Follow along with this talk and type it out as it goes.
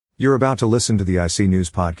You're about to listen to the IC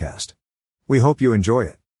News podcast. We hope you enjoy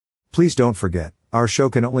it. Please don't forget, our show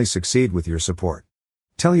can only succeed with your support.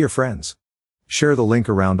 Tell your friends. Share the link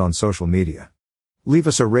around on social media. Leave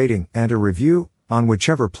us a rating and a review on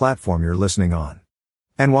whichever platform you're listening on.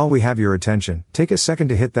 And while we have your attention, take a second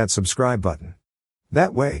to hit that subscribe button.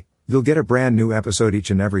 That way, you'll get a brand new episode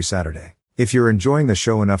each and every Saturday. If you're enjoying the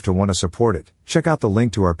show enough to want to support it, check out the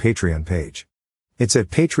link to our Patreon page. It's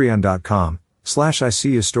at patreon.com/ICUstories.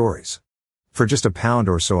 For just £1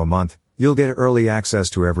 or so a month, you'll get early access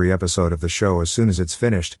to every episode of the show as soon as it's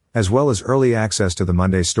finished, as well as early access to the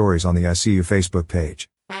Monday stories on the ICU Facebook page.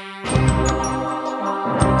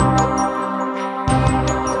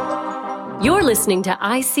 You're listening to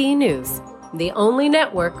IC News, the only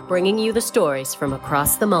network bringing you the stories from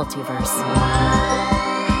across the multiverse.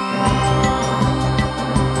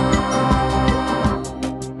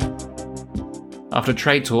 After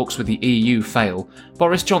trade talks with the EU fail,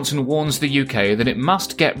 Boris Johnson warns the UK that it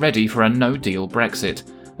must get ready for a no-deal Brexit,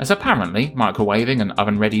 as apparently microwaving an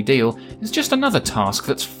oven-ready deal is just another task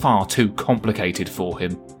that's far too complicated for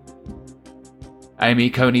him. Amy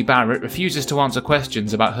Coney Barrett refuses to answer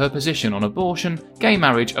questions about her position on abortion, gay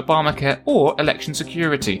marriage, Obamacare or election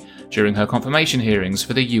security during her confirmation hearings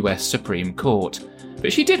for the US Supreme Court,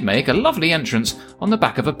 but she did make a lovely entrance on the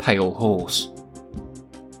back of a pale horse.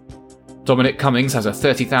 Dominic Cummings has a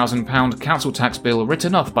 £30,000 council tax bill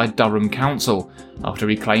written off by Durham Council after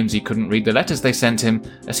he claims he couldn't read the letters they sent him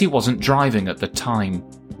as he wasn't driving at the time.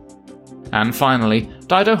 And finally,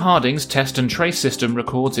 Dido Harding's test and trace system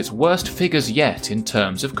records its worst figures yet in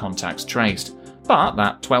terms of contacts traced. But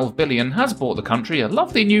that 12 billion has bought the country a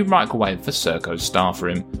lovely new microwave for Serco's staff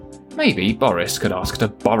room. Maybe Boris could ask to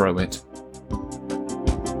borrow it.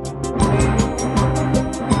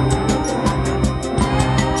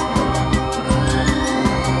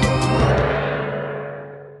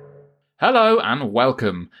 Hello and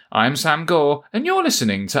welcome. I'm Sam Gore and you're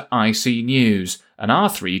listening to IC News, and our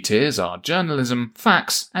three tiers are journalism,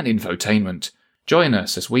 facts and infotainment. Join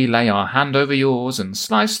us as we lay our hand over yours and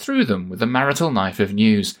slice through them with the marital knife of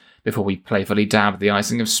news before we playfully dab the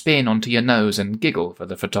icing of spin onto your nose and giggle for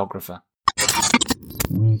the photographer.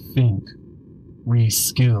 Rethink,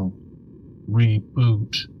 reskill,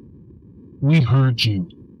 reboot. We heard you,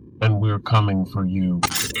 and we're coming for you.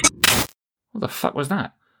 What the fuck was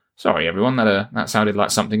that? Sorry everyone, that sounded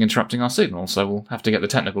like something interrupting our signal, so we'll have to get the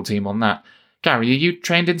technical team on that. Gary, are you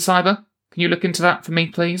trained in cyber? Can you look into that for me,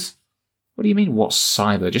 please? What do you mean, what's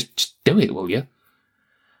cyber? Just do it, will you?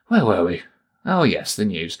 Where were we? Oh yes, the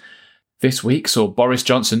news. This week saw Boris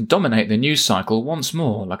Johnson dominate the news cycle once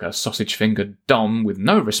more, like a sausage-fingered dom with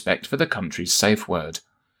no respect for the country's safe word.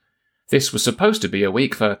 This was supposed to be a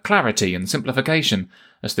week for clarity and simplification,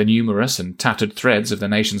 as the numerous and tattered threads of the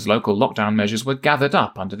nation's local lockdown measures were gathered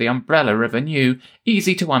up under the umbrella of a new,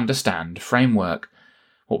 easy-to-understand framework.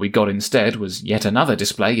 What we got instead was yet another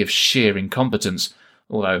display of sheer incompetence,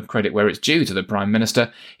 although credit where it's due to the Prime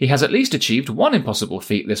Minister, he has at least achieved one impossible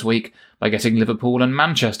feat this week by getting Liverpool and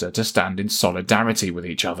Manchester to stand in solidarity with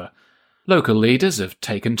each other. Local leaders have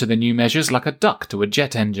taken to the new measures like a duck to a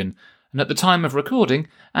jet engine, and at the time of recording,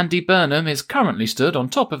 Andy Burnham is currently stood on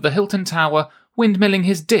top of the Hilton Tower, windmilling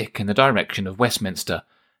his dick in the direction of Westminster.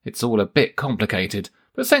 It's all a bit complicated,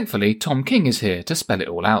 but thankfully Tom King is here to spell it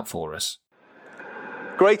all out for us.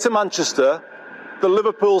 Greater Manchester, the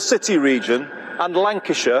Liverpool City region and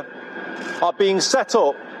Lancashire are being set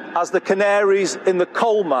up as the canaries in the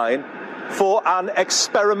coal mine for an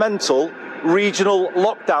experimental regional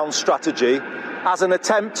lockdown strategy as an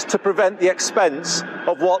attempt to prevent the expense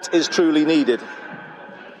of what is truly needed.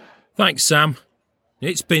 Thanks, Sam.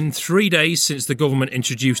 It's been 3 days since the government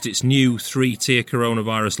introduced its new three-tier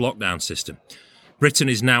coronavirus lockdown system. Britain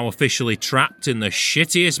is now officially trapped in the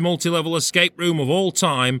shittiest multi-level escape room of all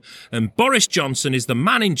time, and Boris Johnson is the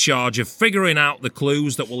man in charge of figuring out the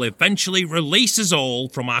clues that will eventually release us all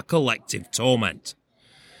from our collective torment.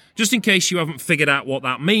 Just in case you haven't figured out what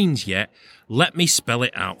that means yet, let me spell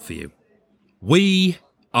it out for you. We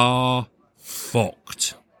are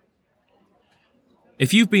fucked.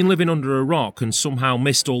 If you've been living under a rock and somehow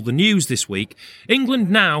missed all the news this week, England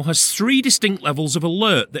now has 3 distinct levels of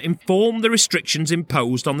alert that inform the restrictions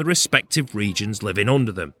imposed on the respective regions living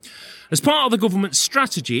under them. As part of the government's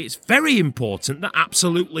strategy, it's very important that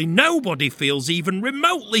absolutely nobody feels even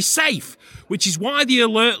remotely safe, which is why the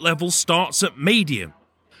alert level starts at medium.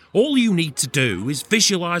 All you need to do is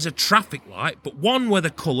visualise a traffic light, but one where the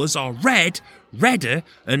colours are red, redder,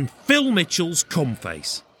 and Phil Mitchell's cum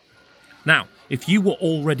face. Now, if you were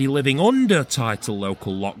already living under tighter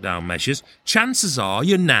local lockdown measures, chances are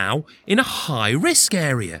you're now in a high-risk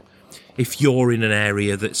area. if you're in an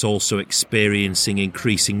area that's also experiencing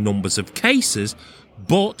increasing numbers of cases,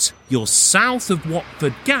 but you're south of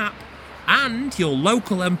Watford Gap and your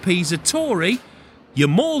local MP's a Tory, you're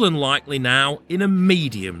more than likely now in a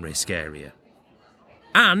medium risk area.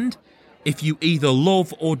 And if you either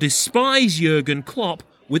love or despise Jurgen Klopp,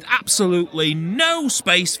 with absolutely no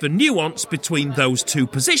space for nuance between those two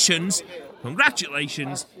positions,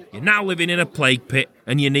 congratulations, you're now living in a plague pit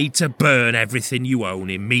and you need to burn everything you own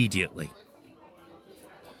immediately.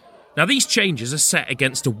 Now, these changes are set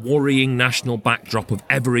against a worrying national backdrop of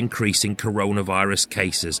ever-increasing coronavirus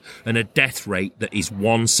cases and a death rate that is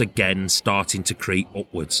once again starting to creep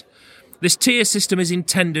upwards. This tier system is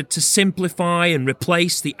intended to simplify and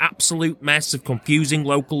replace the absolute mess of confusing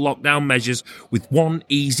local lockdown measures with one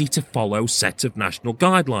easy-to-follow set of national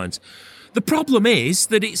guidelines. The problem is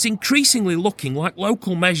that it's increasingly looking like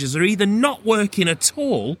local measures are either not working at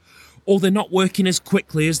all or they're not working as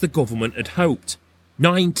quickly as the government had hoped.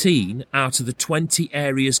 19 out of the 20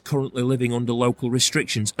 areas currently living under local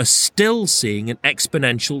restrictions are still seeing an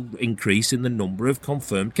exponential increase in the number of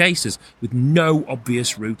confirmed cases, with no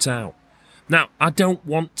obvious route out. Now, I don't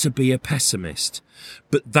want to be a pessimist,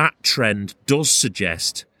 but that trend does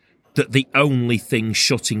suggest that the only thing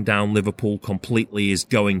shutting down Liverpool completely is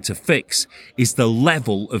going to fix is the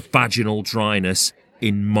level of vaginal dryness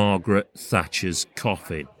in Margaret Thatcher's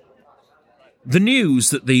coffin. The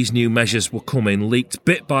news that these new measures were coming leaked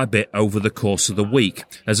bit by bit over the course of the week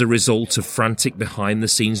as a result of frantic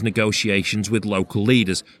behind-the-scenes negotiations with local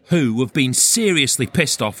leaders who have been seriously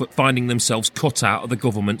pissed off at finding themselves cut out of the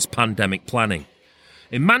government's pandemic planning.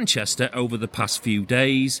 In Manchester, over the past few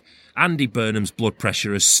days, Andy Burnham's blood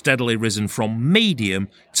pressure has steadily risen from medium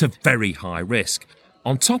to very high risk.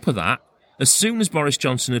 On top of that, as soon as Boris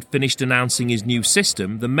Johnson had finished announcing his new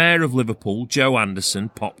system, the Mayor of Liverpool, Joe Anderson,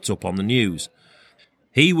 popped up on the news.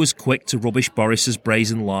 He was quick to rubbish Boris's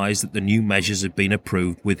brazen lies that the new measures had been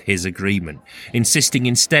approved with his agreement, insisting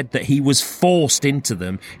instead that he was forced into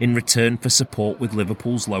them in return for support with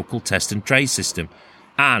Liverpool's local test and trace system,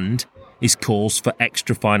 and his calls for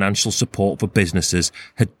extra financial support for businesses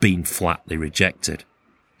had been flatly rejected.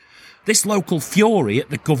 This local fury at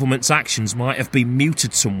the government's actions might have been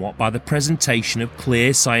muted somewhat by the presentation of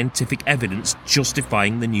clear scientific evidence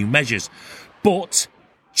justifying the new measures. But,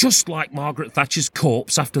 just like Margaret Thatcher's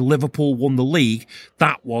corpse after Liverpool won the league,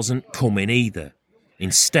 that wasn't coming either.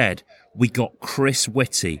 Instead, we got Chris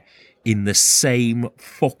Whitty in the same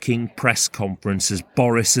fucking press conference as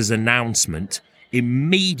Boris's announcement,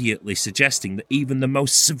 immediately suggesting that even the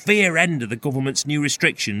most severe end of the government's new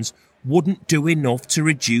restrictions wouldn't do enough to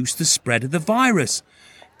reduce the spread of the virus.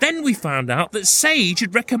 Then we found out that Sage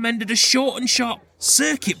had recommended a short and sharp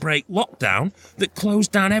circuit break lockdown that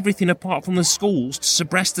closed down everything apart from the schools to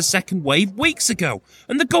suppress the second wave weeks ago,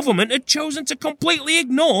 and the government had chosen to completely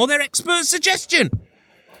ignore their expert suggestion.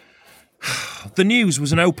 The news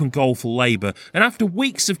was an open goal for Labour, and after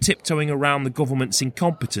weeks of tiptoeing around the government's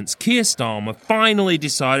incompetence, Keir Starmer finally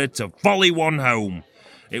decided to volley one home.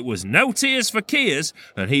 It was no tears for Keir's,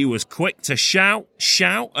 and he was quick to shout,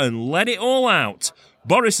 and let it all out.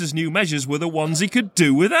 Boris's new measures were the ones he could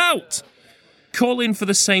do without. Calling for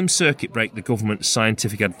the same circuit break the government's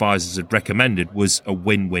scientific advisers had recommended was a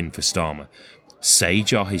win-win for Starmer.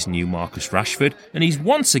 Sage are his new Marcus Rashford, and he's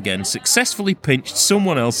once again successfully pinched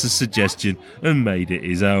someone else's suggestion and made it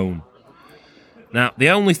his own. Now, the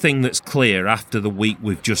only thing that's clear after the week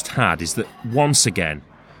we've just had is that, once again,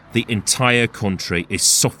 the entire country is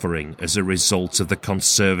suffering as a result of the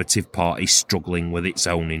Conservative Party struggling with its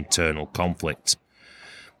own internal conflict.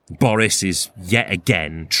 Boris is yet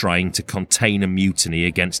again trying to contain a mutiny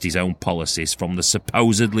against his own policies from the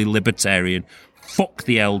supposedly libertarian, fuck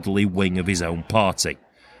the elderly wing of his own party.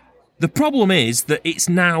 The problem is that it's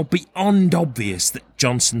now beyond obvious that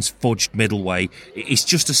Johnson's fudged middle way is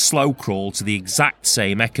just a slow crawl to the exact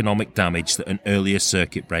same economic damage that an earlier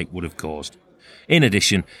circuit break would have caused. In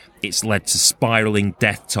addition, it's led to spiralling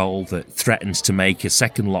death toll that threatens to make a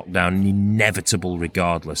second lockdown inevitable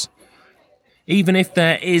regardless. Even if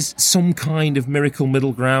there is some kind of miracle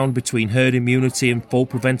middle ground between herd immunity and full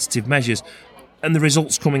preventative measures, and the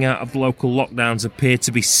results coming out of the local lockdowns appear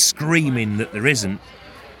to be screaming that there isn't,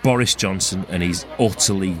 Boris Johnson and his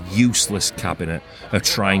utterly useless cabinet are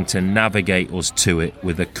trying to navigate us to it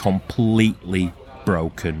with a completely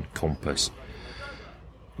broken compass.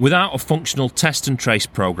 Without a functional test and trace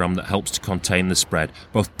programme that helps to contain the spread,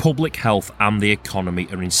 both public health and the economy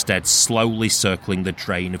are instead slowly circling the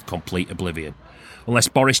drain of complete oblivion. Unless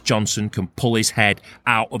Boris Johnson can pull his head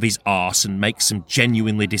out of his arse and make some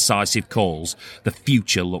genuinely decisive calls, the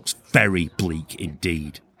future looks very bleak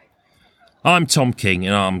indeed. I'm Tom King,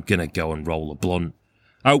 and I'm gonna go and roll a blunt.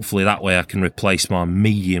 Hopefully that way I can replace my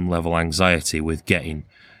medium-level anxiety with getting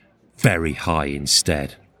very high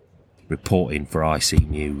instead. Reporting for IC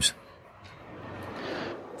News.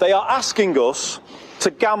 They are asking us to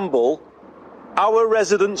gamble our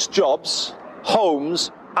residents' jobs, homes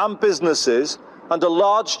and businesses and a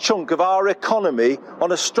large chunk of our economy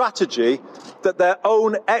on a strategy that their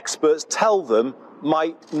own experts tell them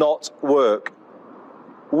might not work.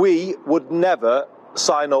 We would never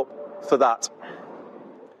sign up for that.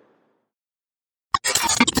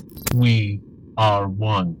 We are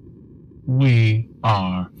one. We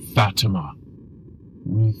are Fatima.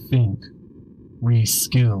 Rethink.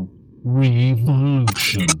 Reskill.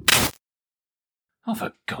 Revolution. Oh,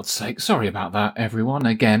 for God's sake, sorry about that, everyone.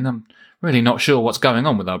 Again, I'm really not sure what's going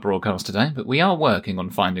on with our broadcast today, but we are working on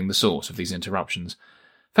finding the source of these interruptions.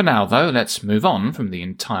 For now, though, let's move on from the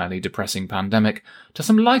entirely depressing pandemic to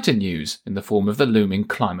some lighter news in the form of the looming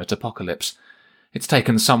climate apocalypse. It's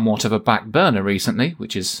taken somewhat of a back burner recently,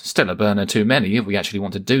 which is still a burner too many if we actually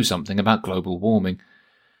want to do something about global warming.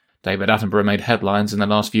 David Attenborough made headlines in the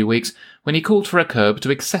last few weeks when he called for a curb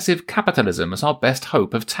to excessive capitalism as our best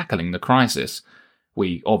hope of tackling the crisis.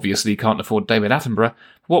 We obviously can't afford David Attenborough,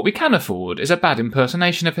 but what we can afford is a bad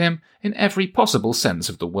impersonation of him in every possible sense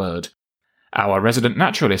of the word. Our resident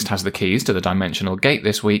naturalist has the keys to the dimensional gate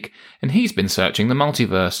this week, and he's been searching the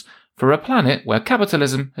multiverse for a planet where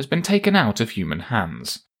capitalism has been taken out of human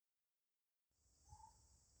hands.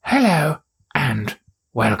 Hello, and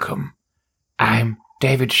welcome. I'm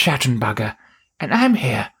David Schattenbugger, and I'm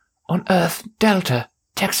here on Earth Delta,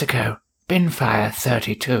 Texaco, Binfire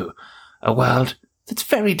 32, a world that's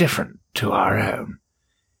very different to our own.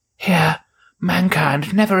 Here,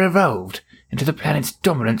 mankind never evolved into the planet's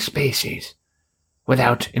dominant species.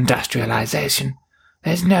 Without industrialization,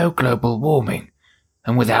 there's no global warming,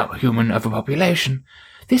 and without human overpopulation,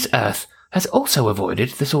 this Earth has also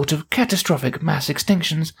avoided the sort of catastrophic mass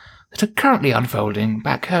extinctions that are currently unfolding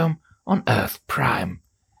back home on Earth Prime.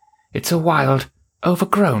 It's a wild,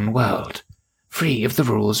 overgrown world, free of the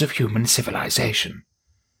rules of human civilization.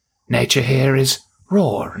 Nature here is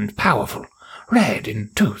raw and powerful, red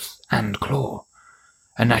in tooth and claw.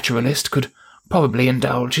 A naturalist could probably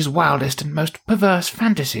indulge his wildest and most perverse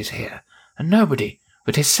fantasies here, and nobody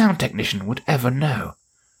but his sound technician would ever know.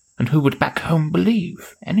 And who would back home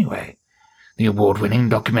believe, anyway? The award-winning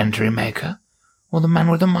documentary maker, or the man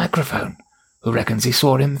with a microphone who reckons he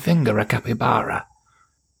saw him finger a capybara?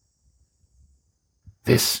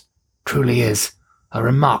 This truly is a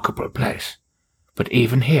remarkable place, but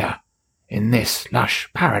even here, in this lush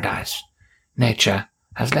paradise, nature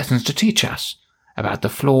has lessons to teach us about the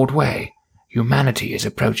flawed way humanity is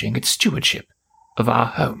approaching its stewardship of our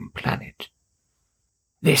home planet.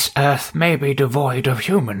 This Earth may be devoid of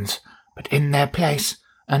humans, but in their place,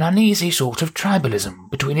 an uneasy sort of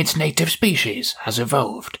tribalism between its native species has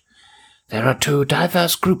evolved. There are two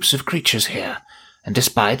diverse groups of creatures here, and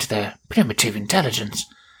despite their primitive intelligence,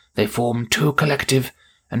 they form two collective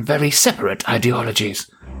and very separate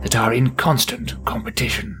ideologies that are in constant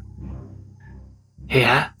competition.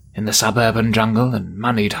 Here, in the suburban jungle and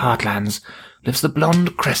moneyed heartlands, lives the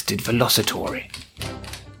blonde-crested Velocitory.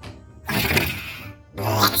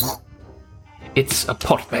 It's a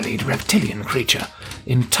pot-bellied reptilian creature,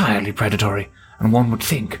 entirely predatory, and one would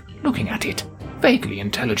think, looking at it, vaguely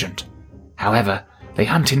intelligent. However, they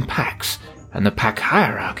hunt in packs, and the pack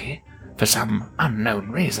hierarchy, for some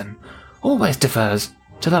unknown reason, always defers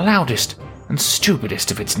to the loudest and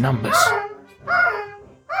stupidest of its numbers.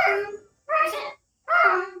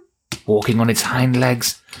 Walking on its hind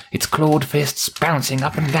legs, its clawed fists bouncing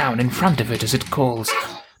up and down in front of it as it calls,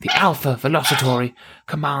 the Alpha Velocitory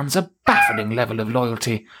commands a baffling level of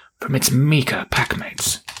loyalty from its meeker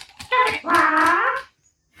packmates.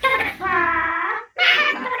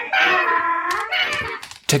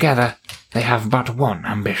 Together, they have but one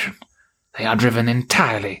ambition. They are driven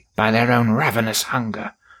entirely by their own ravenous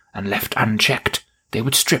hunger, and left unchecked, they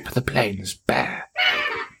would strip the plains bare.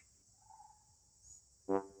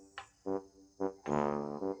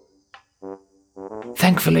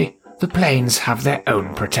 Thankfully, the plains have their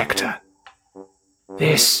own protector.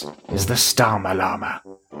 This is the Starma Llama.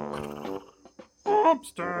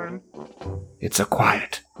 It's a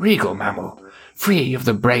quiet, regal mammal, free of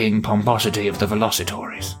the braying pomposity of the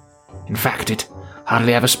Velocitories. In fact, it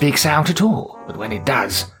hardly ever speaks out at all, but when it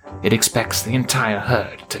does, it expects the entire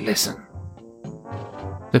herd to listen.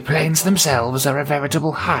 The plains themselves are a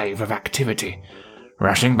veritable hive of activity.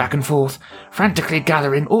 Rushing back and forth, frantically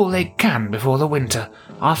gathering all they can before the winter,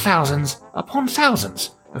 are thousands upon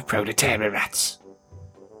thousands of proletariat rats.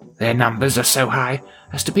 Their numbers are so high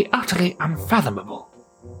as to be utterly unfathomable,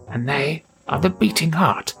 and they are the beating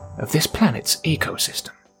heart of this planet's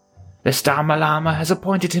ecosystem. The Star Malama has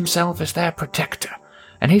appointed himself as their protector,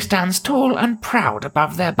 and he stands tall and proud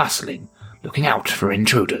above their bustling, looking out for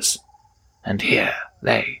intruders. And here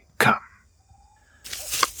they come.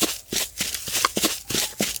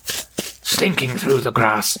 Slinking through the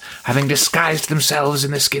grass, having disguised themselves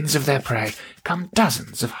in the skins of their prey, come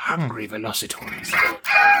dozens of hungry velocitories.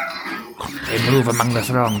 They move among the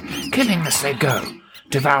throng, killing as they go,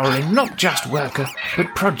 devouring not just worker,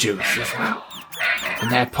 but produce as well. In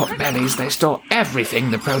their pot bellies they store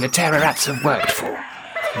everything the proletariats have worked for.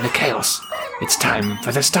 In the chaos, it's time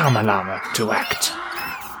for the Star Malama to act.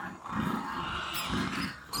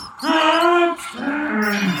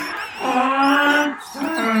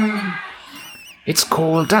 Its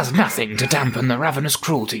call does nothing to dampen the ravenous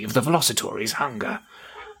cruelty of the Velocitory's hunger.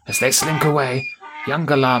 As they slink away,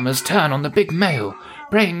 younger llamas turn on the big male,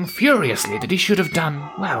 braying furiously that he should have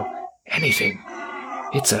done, well, anything.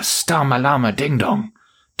 It's a Star Malama ding-dong,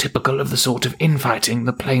 typical of the sort of infighting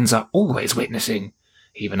the plains are always witnessing,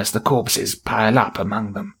 even as the corpses pile up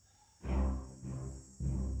among them.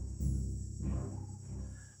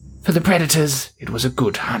 For the predators, it was a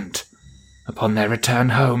good hunt. Upon their return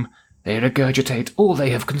home, they regurgitate all they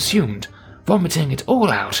have consumed, vomiting it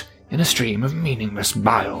all out in a stream of meaningless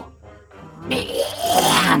bile.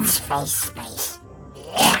 Space.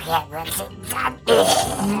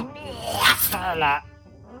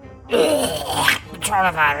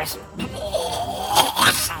 Coronavirus.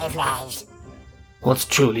 Save lives. What's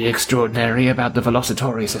truly extraordinary about the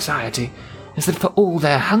Velocitory Society is that for all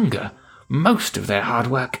their hunger, most of their hard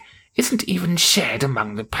work isn't even shared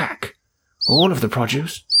among the pack. All of the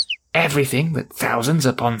produce, everything that thousands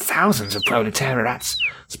upon thousands of proletariats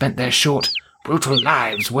spent their short, brutal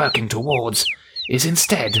lives working towards, is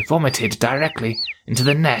instead vomited directly into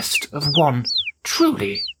the nest of one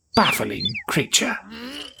truly baffling creature.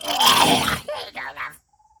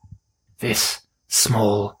 This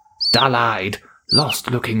small, dull-eyed,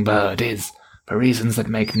 lost-looking bird is, for reasons that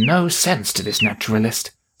make no sense to this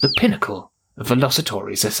naturalist, the pinnacle of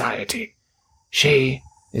Velocitory society. She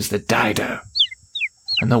is the Dido,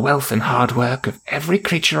 and the wealth and hard work of every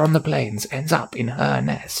creature on the plains ends up in her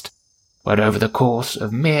nest, where over the course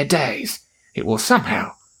of mere days it will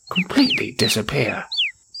somehow completely disappear.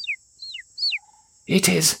 It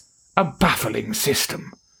is a baffling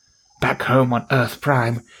system. Back home on Earth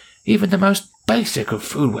Prime, even the most basic of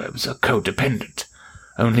food webs are codependent.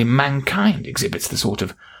 Only mankind exhibits the sort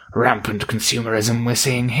of rampant consumerism we're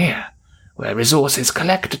seeing here, where resources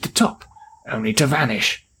collect at the top, only to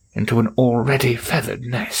vanish into an already feathered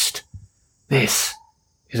nest. This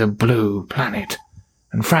is a blue planet,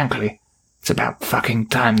 and frankly, it's about fucking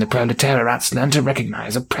time the proletariats learn to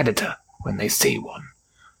recognize a predator when they see one.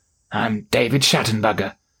 I'm David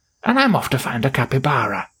Schattenbugger, and I'm off to find a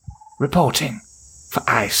capybara, reporting for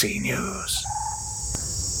IC News.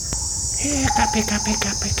 Here, Cappy.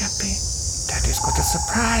 Daddy's got a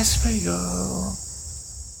surprise for you.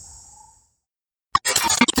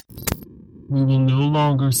 We will no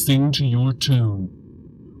longer sing to your tune.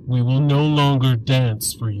 We will no longer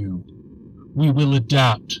dance for you. We will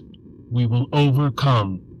adapt. We will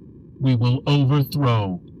overcome. We will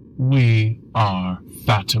overthrow. We are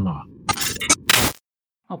Fatima.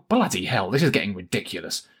 Oh, bloody hell, this is getting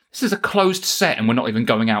ridiculous. This is a closed set and we're not even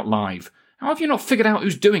going out live. How have you not figured out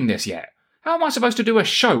who's doing this yet? How am I supposed to do a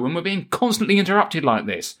show when we're being constantly interrupted like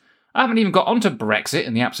this? I haven't even got onto Brexit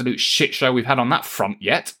and the absolute shit show we've had on that front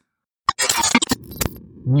yet.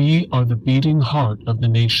 We are the beating heart of the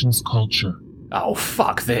nation's culture. Oh,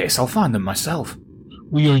 fuck this. I'll find them myself.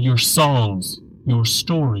 We are your songs, your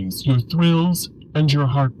stories, your thrills, and your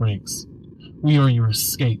heartbreaks. We are your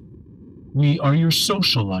escape. We are your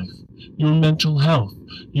social life, your mental health,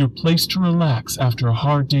 your place to relax after a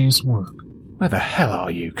hard day's work. Where the hell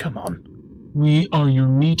are you? Come on. We are your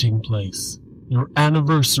meeting place, your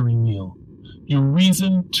anniversary meal, your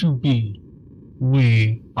reason to be.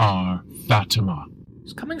 We are Fatima.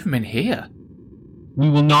 It's coming from in here. We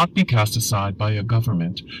will not be cast aside by a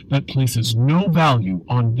government that places no value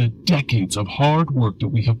on the decades of hard work that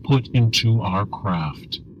we have put into our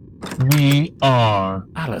craft. We are...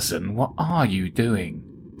 Alison, what are you doing?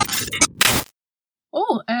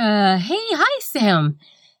 Oh, hey, hi, Sam.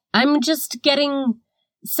 I'm just getting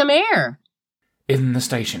some air. In the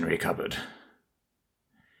stationery cupboard.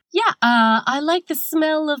 Yeah, I like the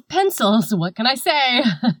smell of pencils, what can I say?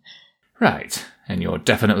 Right, and you're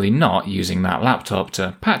definitely not using that laptop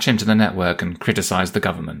to patch into the network and criticize the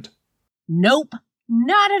government. Nope,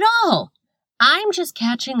 not at all. I'm just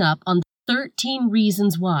catching up on 13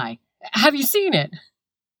 Reasons Why. Have you seen it?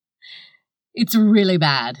 It's really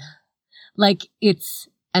bad. Like, it's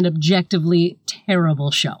an objectively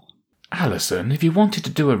terrible show. Alison, if you wanted to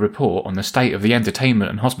do a report on the state of the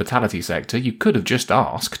entertainment and hospitality sector, you could have just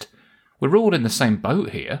asked. We're all in the same boat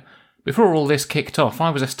here. Before all this kicked off, I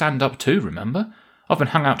was a stand-up too, remember? I've been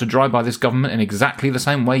hung out to dry by this government in exactly the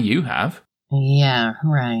same way you have. Yeah,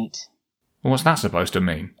 right. What's that supposed to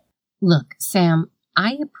mean? Look, Sam,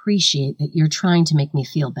 I appreciate that you're trying to make me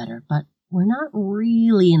feel better, but we're not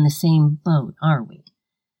really in the same boat, are we?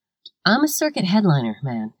 I'm a circuit headliner,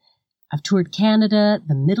 man. I've toured Canada,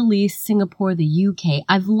 the Middle East, Singapore, the UK.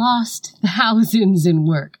 I've lost thousands in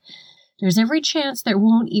work. There's every chance there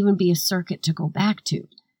won't even be a circuit to go back to.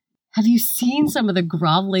 Have you seen some of the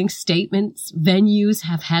groveling statements venues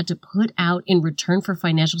have had to put out in return for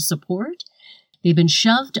financial support? They've been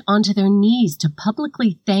shoved onto their knees to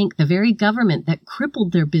publicly thank the very government that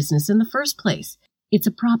crippled their business in the first place. It's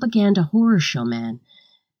a propaganda horror show, man.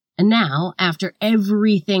 And now, after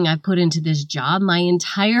everything I've put into this job, my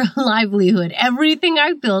entire livelihood, everything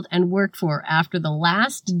I've built and worked for after the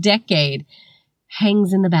last decade,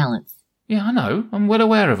 hangs in the balance. Yeah, I know. I'm well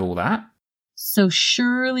aware of all that. So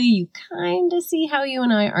surely you kind of see how you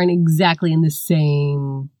and I aren't exactly in the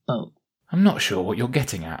same boat. I'm not sure what you're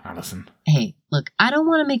getting at, Alison. Hey, look, I don't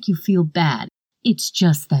want to make you feel bad. It's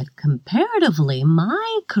just that comparatively,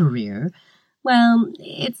 my career, well,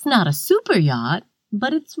 it's not a super yacht,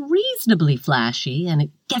 but it's reasonably flashy, and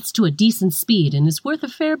it gets to a decent speed and is worth a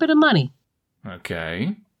fair bit of money.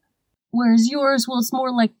 Okay. Whereas yours, well, it's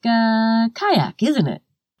more like a kayak, isn't it?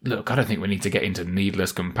 Look, I don't think we need to get into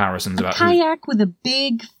needless comparisons A about kayak with a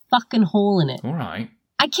big fucking hole in it. All right.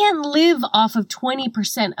 I can't live off of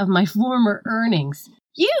 20% of my former earnings.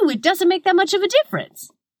 It doesn't make that much of a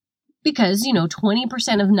difference. Because,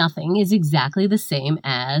 20% of nothing is exactly the same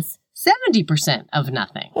as 70% of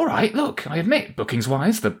nothing. All right, look, I admit,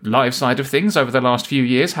 bookings-wise, the live side of things over the last few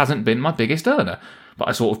years hasn't been my biggest earner. But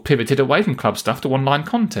I sort of pivoted away from club stuff to online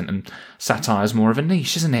content, and satire's more of a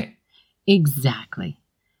niche, isn't it? Exactly.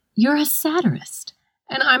 You're a satirist,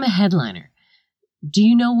 and I'm a headliner. Do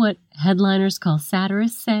you know what headliners call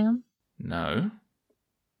satirists, Sam? No.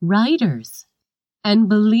 Writers. And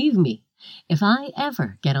believe me, if I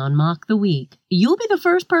ever get on Mock the Week, you'll be the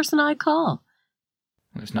first person I call.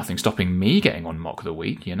 There's nothing stopping me getting on Mock the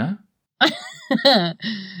Week, you know?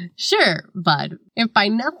 Sure, bud. If by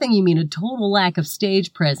nothing you mean a total lack of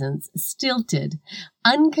stage presence, stilted,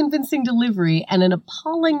 unconvincing delivery, and an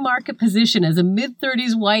appalling market position as a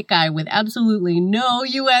mid-30s white guy with absolutely no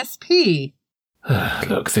USP.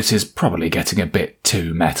 Look, this is probably getting a bit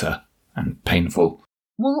too meta and painful.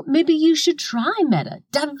 Well, maybe you should try meta.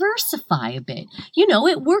 Diversify a bit.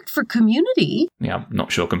 It worked for Community. Yeah, I'm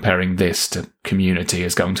not sure comparing this to Community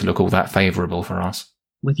is going to look all that favourable for us.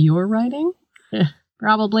 With your writing?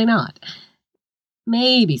 Probably not.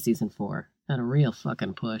 Maybe season 4. At a real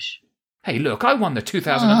fucking push. Hey, look, I won the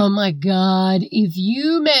 2000... Oh my god, if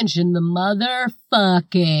you mention the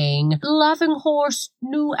motherfucking Laughing Horse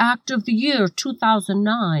New Act of the Year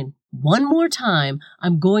 2009 one more time,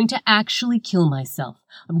 I'm going to actually kill myself.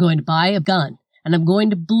 I'm going to buy a gun, and I'm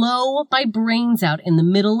going to blow my brains out in the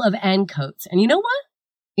middle of Ancoats. And you know what?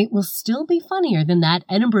 It will still be funnier than that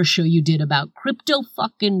Edinburgh show you did about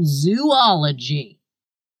crypto-fucking-zoology.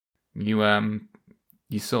 You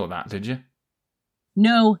saw that, did you?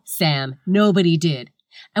 No, Sam, nobody did.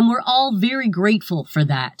 And we're all very grateful for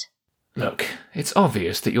that. Look, it's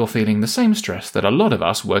obvious that you're feeling the same stress that a lot of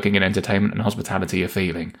us working in entertainment and hospitality are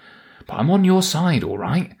feeling. But I'm on your side, all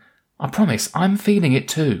right? I promise, I'm feeling it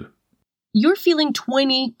too. You're feeling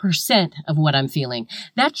 20% of what I'm feeling.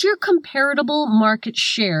 That's your comparable market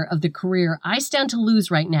share of the career I stand to lose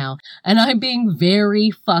right now, and I'm being very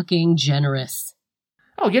fucking generous.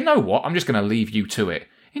 Oh, you know what? I'm just going to leave you to it.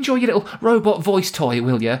 Enjoy your little robot voice toy,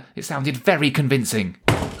 will you? It sounded very convincing.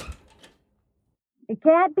 It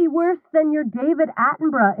can't be worse than your David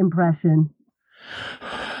Attenborough impression.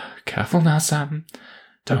 Careful now, Sam.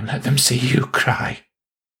 Don't let them see you cry.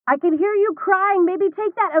 I can hear you crying. Maybe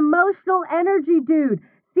take that emotional energy, dude.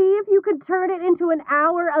 See if you could turn it into an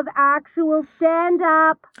hour of actual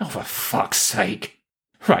stand-up. Oh, for fuck's sake.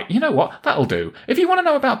 Right, you know what? That'll do. If you want to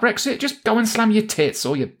know about Brexit, just go and slam your tits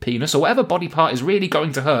or your penis or whatever body part is really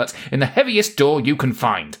going to hurt in the heaviest door you can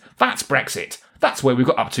find. That's Brexit. That's where we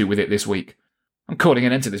got up to with it this week. I'm calling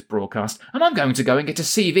an end to this broadcast, and I'm going to go and get a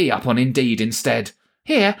CV up on Indeed instead.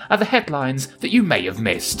 Here are the headlines that you may have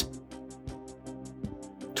missed.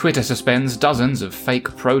 Twitter suspends dozens of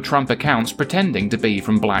fake pro-Trump accounts pretending to be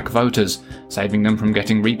from black voters, saving them from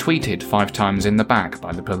getting retweeted 5 times in the back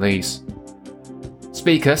by the police.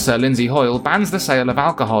 Speaker Sir Lindsay Hoyle bans the sale of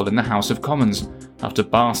alcohol in the House of Commons after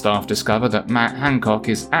bar staff discover that Matt Hancock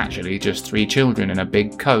is actually just 3 children in a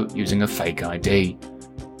big coat using a fake ID.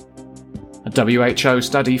 A WHO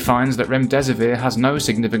study finds that remdesivir has no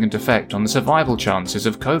significant effect on the survival chances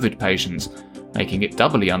of COVID patients, making it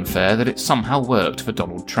doubly unfair that it somehow worked for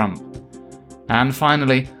Donald Trump. And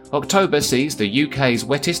finally, October sees the UK's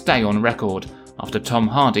wettest day on record after Tom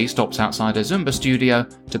Hardy stops outside a Zumba studio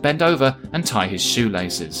to bend over and tie his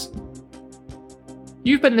shoelaces.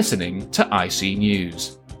 You've been listening to IC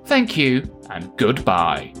News. Thank you and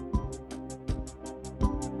goodbye.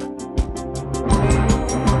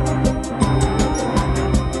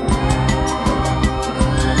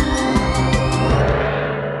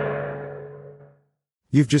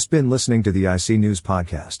 You've just been listening to the IC News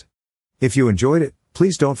podcast. If you enjoyed it,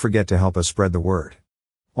 please don't forget to help us spread the word.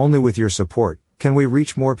 Only with your support can we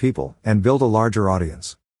reach more people and build a larger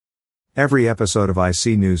audience. Every episode of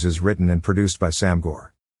IC News is written and produced by Sam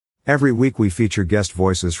Gore. Every week we feature guest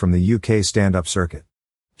voices from the UK stand-up circuit.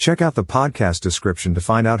 Check out the podcast description to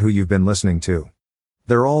find out who you've been listening to.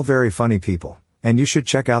 They're all very funny people, and you should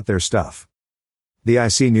check out their stuff. The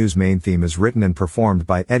IC News main theme is written and performed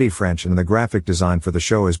by Eddie French, and the graphic design for the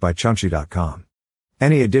show is by Chunky.com.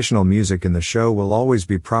 Any additional music in the show will always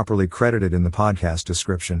be properly credited in the podcast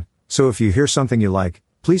description, so if you hear something you like,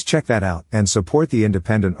 please check that out and support the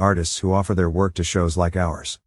independent artists who offer their work to shows like ours.